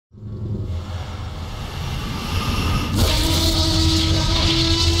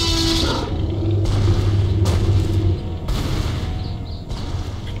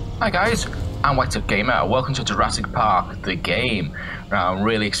Hi guys, I'm White Up Gamer. Welcome to Jurassic Park, the game. Now, I'm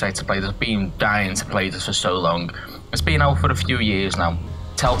really excited to play this. I've been dying to play this for so long. It's been out for a few years now.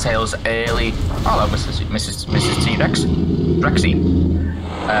 Telltale's early. Hello, Mrs. T-Rex, Rexy.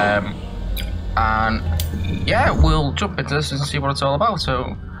 And yeah, we'll jump into this and see what it's all about.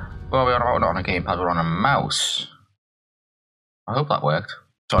 So, what are we on about? Not on a gamepad, we're on a mouse. I hope that worked.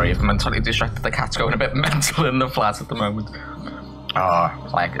 Sorry if I'm mentally distracted. The cat's going a bit mental in the flat at the moment. Oh,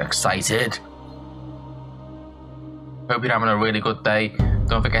 like excited. Hope you're having a really good day.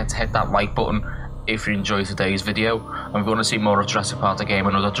 Don't forget to hit that like button if you enjoyed today's video. And if you want to see more of Jurassic Park the game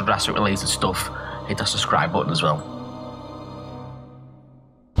and other Jurassic related stuff, hit that subscribe button as well.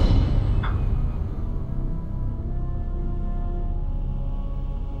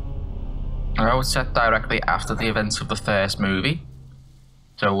 I was set directly after the events of the first movie,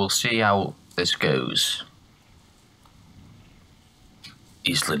 so we'll see how this goes.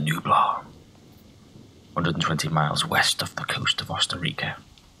 Isla Nublar, 120 miles west of the coast of Costa Rica.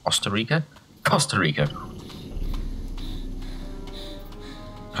 Costa Rica? Costa Rica.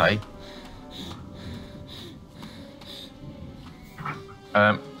 Okay.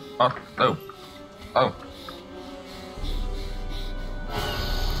 Oh,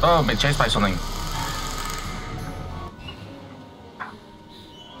 I'm being chased by something.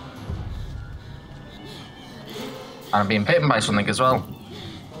 And I'm being bitten by something as well.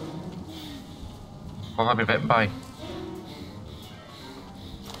 What have I been bitten by?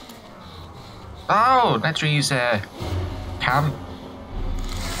 Oh, Netri's can.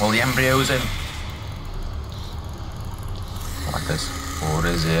 All the embryos in. I like this. What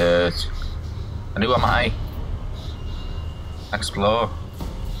is it? And who am I? Explore.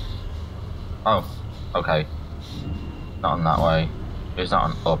 Oh, okay. Not on that way. It's not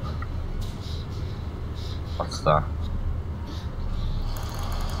on up. What's that?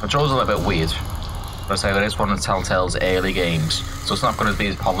 The control's a little bit weird. But I say that it's one of Telltale's early games, so it's not going to be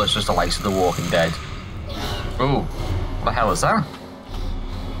as polished as the likes of The Walking Dead. Ooh, what the hell is that?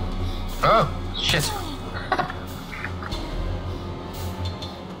 Oh, shit.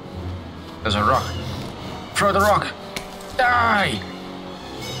 There's a rock. Throw the rock! Die!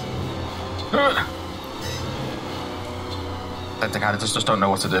 The characters just don't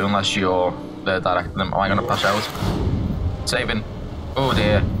know what to do unless you're there directing them. Am I going to push out? Saving. Oh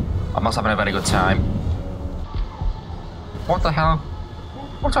dear. I'm not having a very good time. What the hell?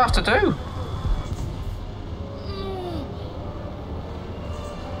 What do I have to do?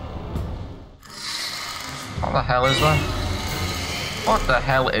 What the hell is that? What the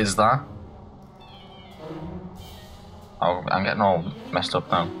hell is that? Oh, I'm getting all messed up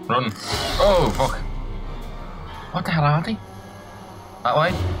now. Run. Oh, fuck. What the hell are they? That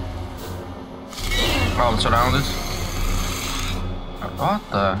way? Oh, I'm surrounded. What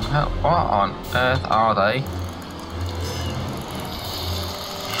the hell? What on earth are they?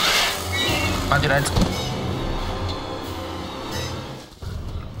 Mind your head.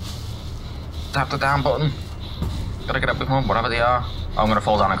 Tap the down button. Gotta get up with them, whatever they are. Oh, I'm gonna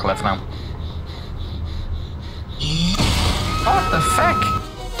fall down a cliff now. What the fuck?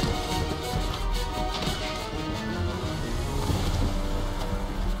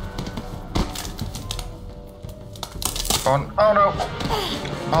 Go on. Oh no!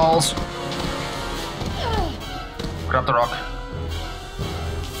 Balls. Grab the rock.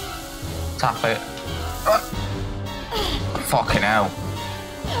 Tap it. Fucking hell.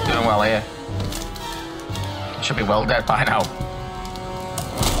 Doing well here. Should be well dead by now.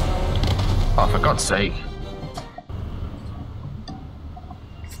 Oh, for God's sake.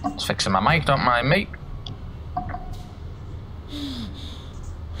 Just fixing my mic, don't mind me.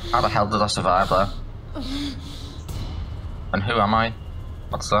 How the hell did I survive there? And who am I?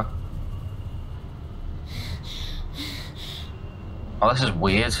 What's that? Oh, this is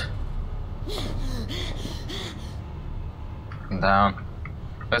weird. And down.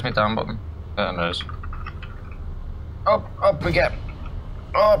 Where's my down button? There it is. Up we get.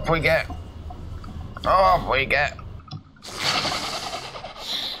 Up we get. Up we get.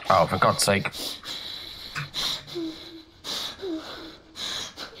 Oh, for God's sake.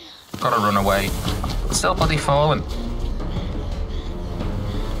 Gotta run away. I'm still bloody falling.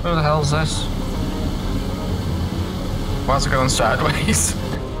 Who the hell's this? Why's it going sideways?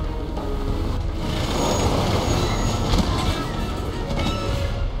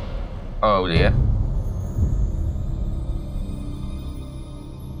 Oh dear.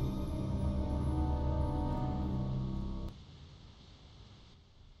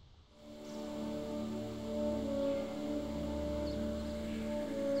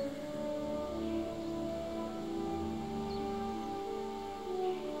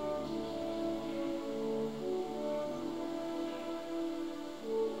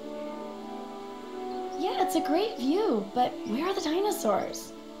 it's a great view, but where are the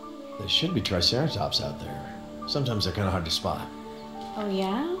dinosaurs? There should be Triceratops out there. Sometimes they're kind of hard to spot. Oh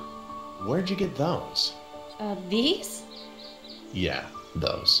yeah? Where'd you get those? These? Yeah,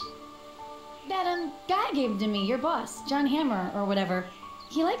 those. That, guy gave them to me, your boss, John Hammer, or whatever.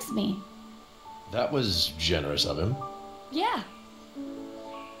 He likes me. That was generous of him. Yeah.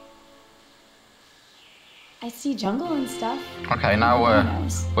 I see jungle and stuff. Okay, now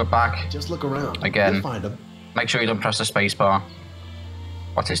we're back Just look around. again. You'll find them. Make sure you don't press the space bar.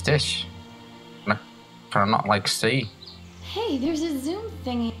 What is this? Can I not like see? Hey, there's a zoom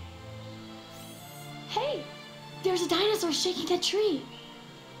thingy. Hey, there's a dinosaur shaking a tree.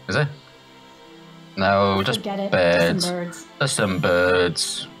 Is it? No, just Forget it. birds. Just some birds. Just some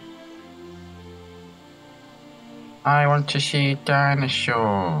birds. I want to see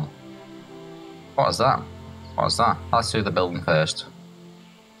dinosaur. What is that? What is that? Let's do the building first.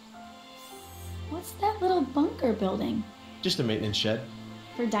 What's that little bunker building? Just a maintenance shed.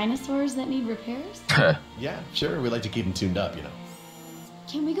 For dinosaurs that need repairs? Yeah, sure. We like to keep them tuned up, you know.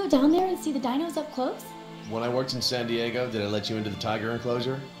 Can we go down there and see the dinos up close? When I worked in San Diego, did I let you into the tiger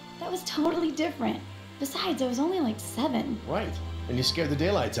enclosure? That was totally different. Besides, I was only like 7. Right. And you scared the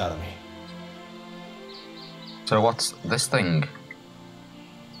daylights out of me. So what's this thing?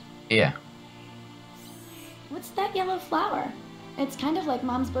 Here. What's that yellow flower? It's kind of like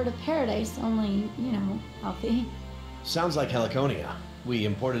Mom's bird of paradise, only, you know, healthy. Sounds like heliconia. We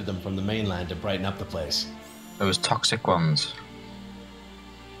imported them from the mainland to brighten up the place. Those toxic ones.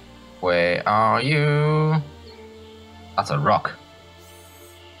 Where are you? That's a rock.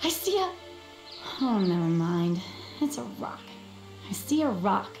 I see a... Oh, never mind. It's a rock. I see a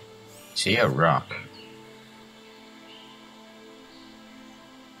rock. See a rock.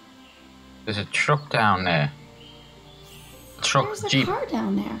 There's a truck down there. Truck, There's a jeep. car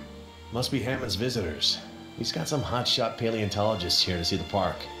down there. Must be Hammond's visitors. He's got some hotshot paleontologists here to see the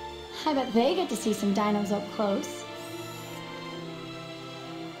park. I bet they get to see some dinos up close.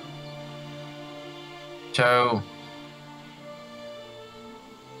 So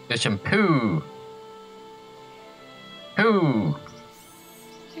there's some poo. Poo.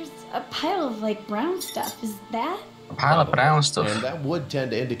 There's a pile of, like, brown stuff. Is that? A pile of brown stuff. And that would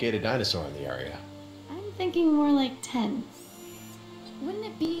tend to indicate a dinosaur in the area. I'm thinking more like 10. Wouldn't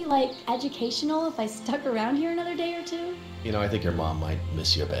it be, like, educational if I stuck around here another day or two? You know, I think your mom might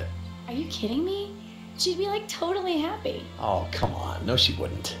miss you a bit. Are you kidding me? She'd be, like, totally happy. Oh, come on. No, she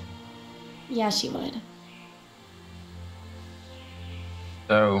wouldn't. Yeah, she would.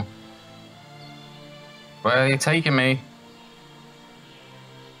 So where are you taking me?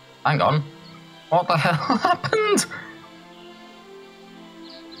 Hang on. What the hell happened?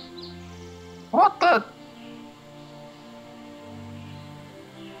 What the?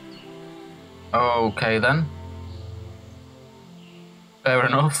 Okay then. Fair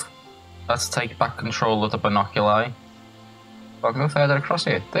enough. Let's take back control of the binoculi. I'll go further across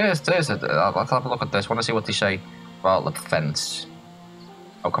here. There's it. Let's have a look at this. Want to see what they say about the fence.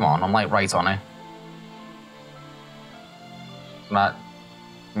 Oh, come on. I'm like right on it. Matt,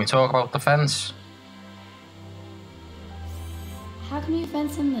 can we talk about the fence? How come you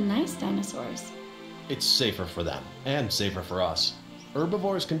fence in the nice dinosaurs? It's safer for them, and safer for us.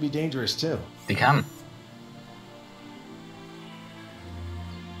 Herbivores can be dangerous too. They can.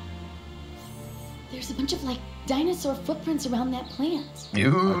 There's a bunch of, like, dinosaur footprints around that plant.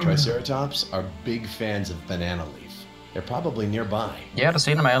 Our Triceratops are big fans of banana leaf. They're probably nearby. Yeah, I've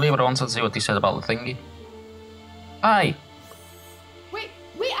seen them earlier, but I wanted to see what they said about the thingy. Hi! Wait,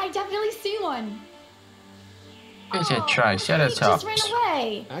 I definitely see one. It's a He Triceratops. just ran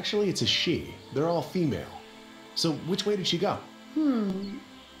away. Actually, it's a she. They're all female. So which way did she go?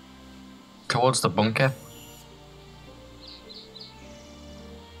 Towards the bunker.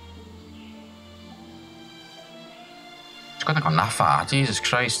 It's gonna go that far, Jesus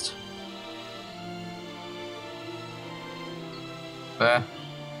Christ. There.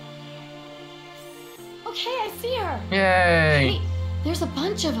 Okay, I see her. Yay! Wait, there's a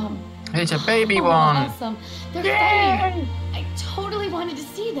bunch of them. It's a baby Oh, one. Awesome. They're Yay! fighting. I totally wanted to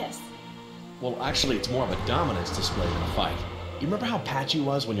see this. Well, actually, it's more of a dominance display than a fight. You remember how patchy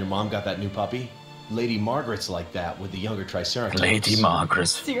was when your mom got that new puppy? Lady Margaret's like that with the younger Triceratops. Lady Margaret.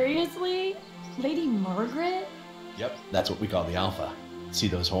 Seriously? Lady Margaret? Yep, that's what we call the alpha. See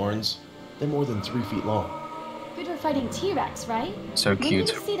those horns? They're more than 3 feet long. Good for fighting T-Rex, right? So We cute. need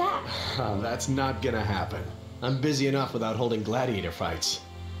to see that. That's not gonna happen. I'm busy enough without holding gladiator fights.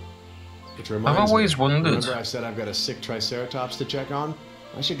 Which reminds I've always me, wondered. remember I said I've got a sick Triceratops to check on?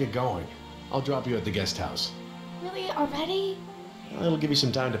 I should get going. I'll drop you at the guest house. Really? Already? It'll give you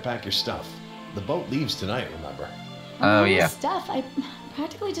some time to pack your stuff. The boat leaves tonight, remember? Oh, yeah. Stuff. I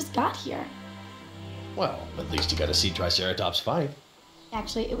practically just got here. Well, at least you got to see Triceratops fight.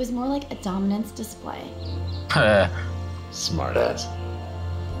 Actually, it was more like a dominance display. Smart ass.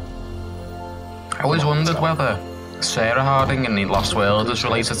 I always wondered whether Sarah Harding in The Lost World is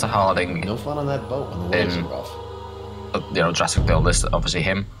related to Harding. No fun on that boat when the waves are rough. You know, Jurassic World is obviously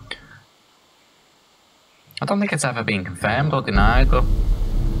him. I don't think it's ever been confirmed or denied, but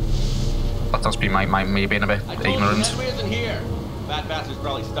that must be me being a bit ignorant. Henry isn't here. Fat bastard's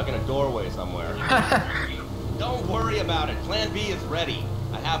probably stuck in a doorway somewhere. Don't worry about it. Plan B is ready.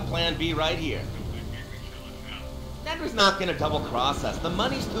 I have Plan B right here. Henry's not gonna double-cross us. The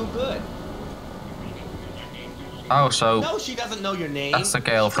money's too good. Oh, so No, she doesn't know your name. that's the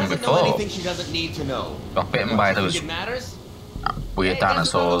girl from She before. doesn't know anything she doesn't need to know. Got bitten by those It matters? weird Hey, guess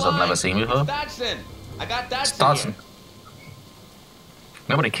who's on dinosaurs the I've never line? seen before. Dodson. I got Dodson Dodson. here.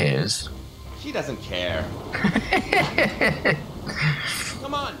 Nobody cares. She doesn't care.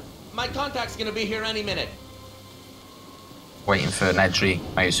 Come on. My contact's gonna be here any minute. Waiting for Nedry,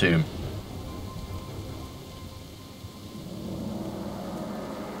 I assume.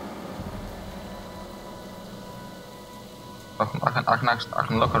 I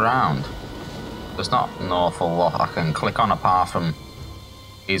can look around. There's not an awful lot I can click on apart from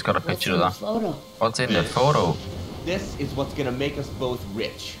he's got a picture of that. Photo. What's in the photo? This is what's gonna make us both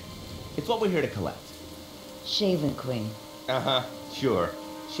rich. It's what we're here to collect. Shaving cream. Uh-huh, sure.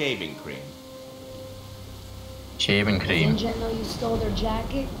 Shaving cream. Shaving cream. Didn't you know you stole their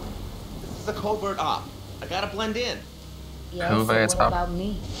jacket? This is a covert op. I gotta blend in. Yeah, Covert so what op. about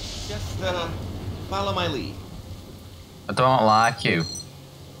me? Just, follow my lead. I don't like you.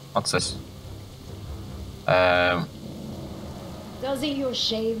 What's this? Doesn't your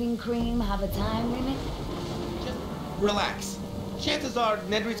shaving cream have a time limit? Just relax. Chances are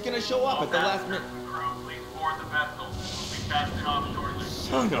Nedry's gonna show up at the last minute.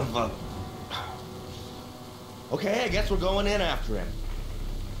 Son of a... Okay, I guess we're going in after him.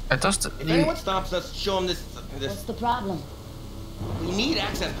 It does. If anyone stops us, show him this... What's the problem? We need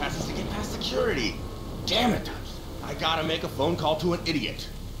access passes to get past security. Damn it. I gotta make a phone call to an idiot.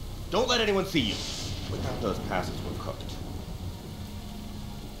 Don't let anyone see you. Without those passes, we're cooked.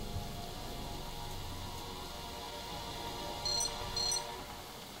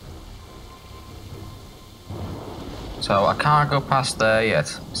 So I can't go past there yet.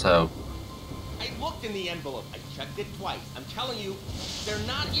 So I looked in the envelope. I checked it twice. I'm telling you, they're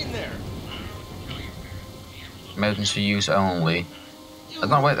not in there. emergency use only. I don't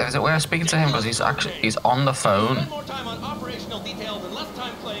know, wait, is it where I'm speaking to him? Because he's on the phone. Spend more time on operational details and less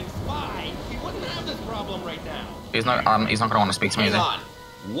time playing spy. We wouldn't have this problem right now. He's not going to want to speak to me, is Hang he?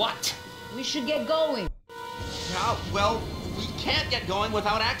 on. What? We should get going. How? Well, we can't get going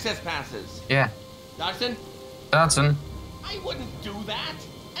without access passes. Yeah. Dodson? Dodson. I wouldn't do that.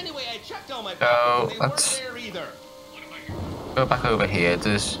 Anyway, I checked all my Oh, pockets and they that's- weren't there either. Go back over here.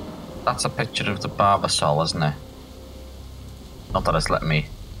 That's a picture of the Barbasol, isn't it? Not that it's letting me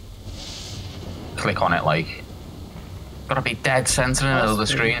click on it, like. Gotta be dead center in the middle of the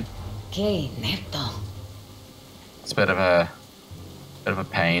screen. Okay, Neto. It's a bit of a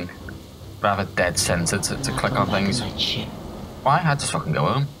pain. Rather dead center to click on things. Why? I just fucking go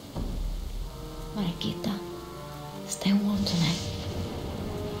home. Mariquita, stay warm tonight.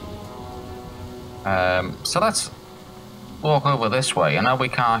 So let's walk over this way. I know we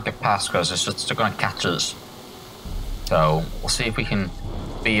can't get past because it's just going to catch us. So we'll see if we can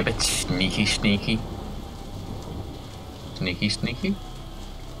be a bit sneaky. Sneaky.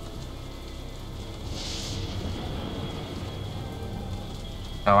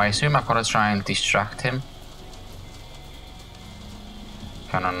 So I assume I've got to try and distract him.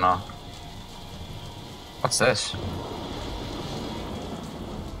 Can I not? What's this?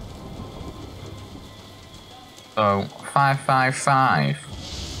 So 555.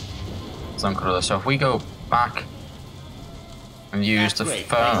 So if we go back and use the Great.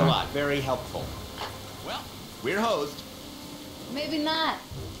 Thanks a phone. lot. Very helpful. Well, we're hosed. Maybe not.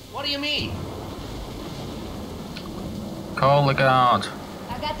 What do you mean? Call the guard.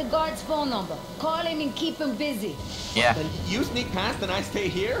 I got the guard's phone number. Call him and keep him busy. Yeah. Then you sneak past and I stay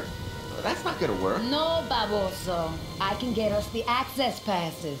here? That's not gonna work. No, baboso. I can get us the access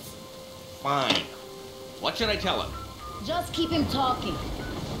passes. Fine. What should I tell him? Just keep him talking.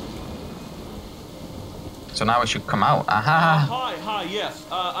 So now we should come out. Aha. Hi, yes.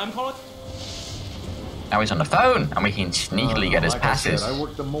 I'm calling. Now he's on the phone and we can sneakily get his like passes. I said, I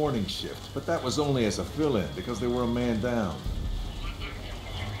worked the morning shift, but that was only as a fill-in because they were a man down.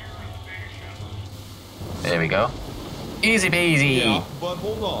 There we go. Easy peasy. Yeah, but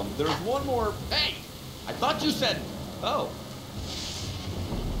hold on. There's one more. Hey! I thought you said... Oh.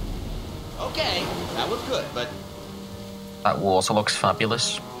 Okay, that was good, but... That water looks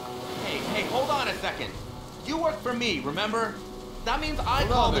fabulous. Hey, hold on a second. You work for me, remember? That means I Hold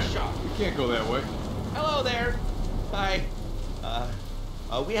call on the there. shot. You can't go that way. Hello there. Hi.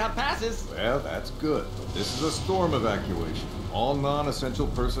 We have passes. Well, that's good. This is a storm evacuation. All non-essential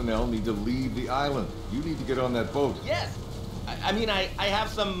personnel need to leave the island. You need to get on that boat. Yes. I mean, I have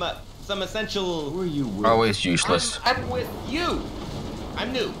some essential... Who are you with? Always useless. I'm with you.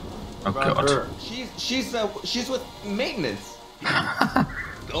 I'm new. Oh About god. her. She's with maintenance.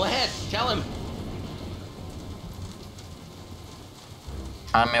 Go ahead, tell him.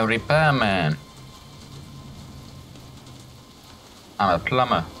 I'm a repairman. I'm a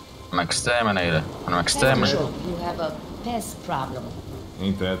plumber. I'm an exterminator. I'm an exterminator. Sure, you have a pest problem.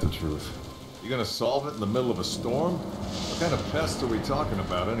 Ain't that the truth? You gonna solve it in the middle of a storm? What kind of pests are we talking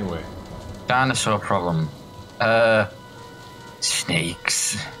about anyway? Dinosaur problem.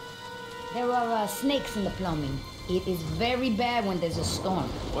 Snakes. There are snakes in the plumbing. It is very bad when there's a storm.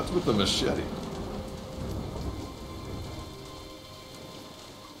 What's with the machete?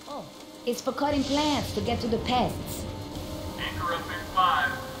 Oh, it's for cutting plants to get to the pests.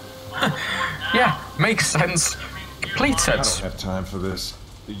 Yeah, makes sense. Complete I don't sense. have time for this.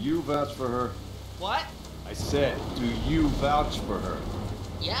 Do you vouch for her? What? I said, do you vouch for her?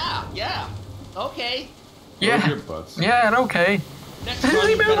 Yeah. Okay. Hold Yeah. your butts. Yeah, okay. Next Has time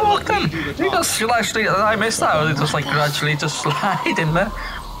he you been better walked let me in? do the He talking. just actually, I missed that. Or they just like gradually just slide in there.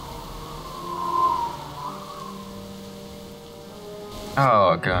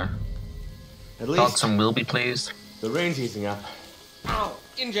 Oh god. At Dodson will be pleased. the rain's easing up. Oh,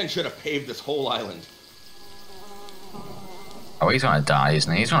 InGen should have paved this whole island. Oh, he's gonna die,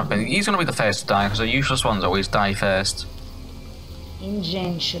 isn't he? He's gonna be the first to die because the useless ones always die first.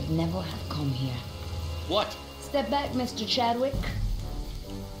 InGen should never have come here. What? Step back, Mr. Chadwick.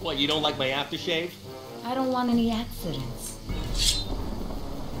 What, you don't like my aftershave? I don't want any accidents.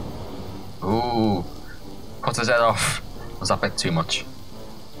 Ooh, cut his head off. Was that a bit too much?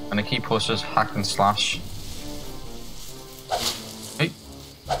 Gonna keep pushes, hack and slash. Hey,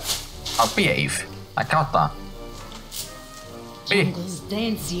 I'll behave. I got that. Hey, Jungle's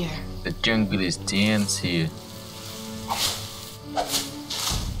dance here. the jungle is dance here.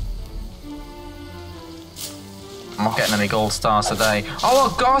 I'm not getting any gold stars today.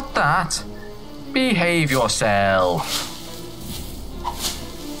 Oh, I got that. Behave yourself.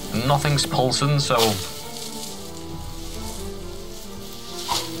 Nothing's pulsing, so.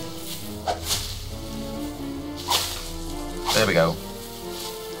 There we go.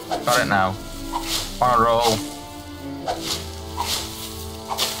 Got it now. On a roll.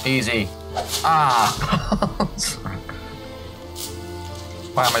 Easy. Ah!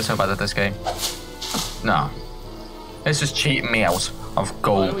 Why am I so bad at this game? No. This is cheating me out of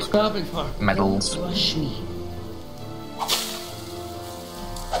What are we gold stopping for? medals. Rush me.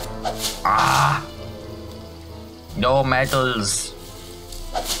 Ah! No medals.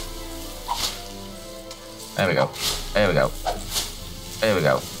 There we go. There we go. There we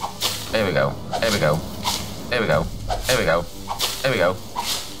go. There we go. There we go. There we go. There we go. There we go.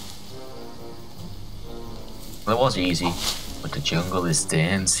 Well, it was easy, but the jungle is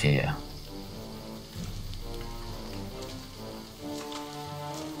dance here.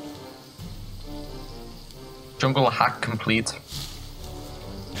 Jungle hack complete.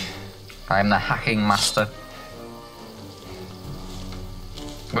 I am the hacking master.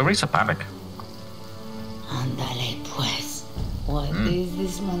 We'll reach a panic. Ándale, pues. What is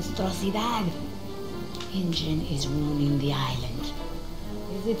this monstruosidad? InGen is ruining the island.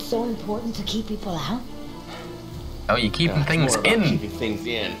 Is it so important to keep people out? Oh, you're keeping It's things more about in. keeping things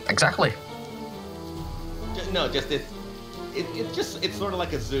in. Exactly. It's sort of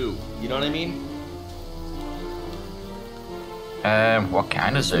like a zoo. You know what I mean? What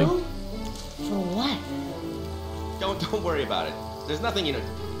kind of zoo? For what? Don't worry about it. There's nothing,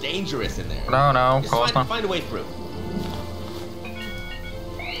 dangerous in there. No, no, of Just course not. find a way through.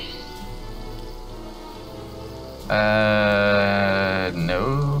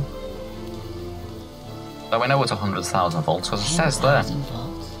 No. Though we know it's 100,000 volts because it says there. 10,000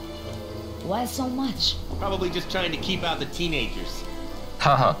 volts? Why so much? Probably just trying to keep out the teenagers.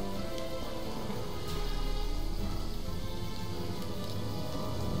 Haha.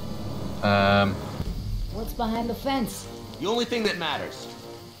 What's behind the fence? The only thing that matters.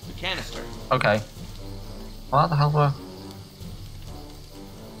 The canister. Okay. What the hell were...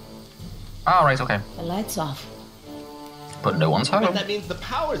 Oh, right, okay. The light's off. But no one's home. But that means the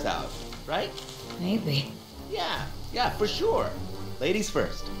power's out, right? Maybe. Yeah. Yeah, for sure. Ladies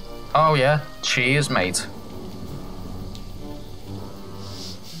first. Oh yeah, cheers, mate.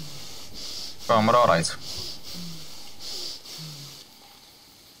 Go on, we're alright.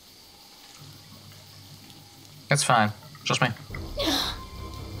 It's fine. Trust me.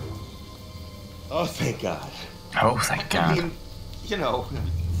 Oh, thank God. Oh, thank God. I mean, you know,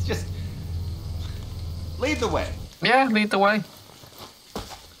 it's just... Lead the way. Yeah, lead the way.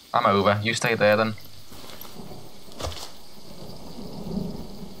 I'm over. You stay there then.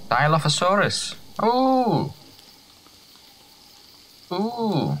 Dilophosaurus. Ooh.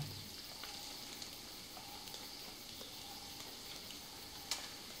 Ooh.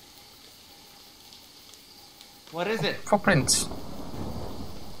 What is it? Footprints.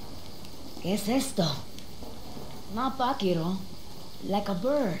 ¿Qué es esto? Not pájaro, like a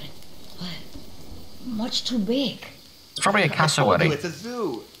bird, but much too big. It's probably a I told you, cassowary. it's a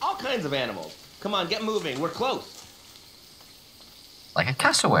zoo. All kinds of animals. Come on, get moving. We're close. Like a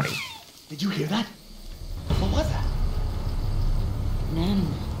cassowary. Did you hear that? What was that? An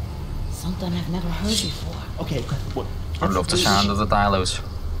animal. Something I've never heard before. Okay, what? I love the sound of the dilos.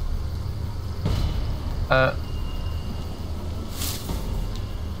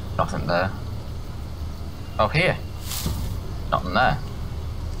 Nothing there. Oh, here. Nothing there.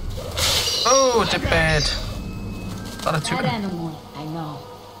 Oh, it's a bird. Is that a That toucan? animal, I know.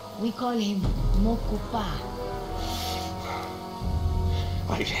 We call him Mokupa.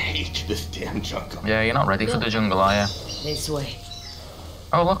 I hate this damn jungle. Yeah, you're not ready for the jungle, are you? This way.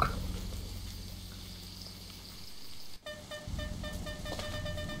 Oh, look.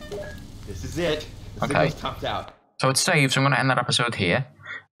 This is it. The Okay. signal's topped out. So it's saved, so I'm going to end that episode here.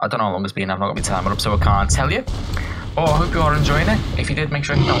 I don't know how long it's been, I've not got my timer up, so I can't tell you. But I hope you are enjoying it. If you did, make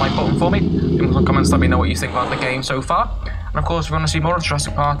sure you hit that like button for me. Leave some comments, let me know what you think about the game so far. And of course, if you want to see more of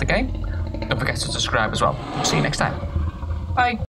Jurassic Park the game, don't forget to subscribe as well. See you next time. Bye.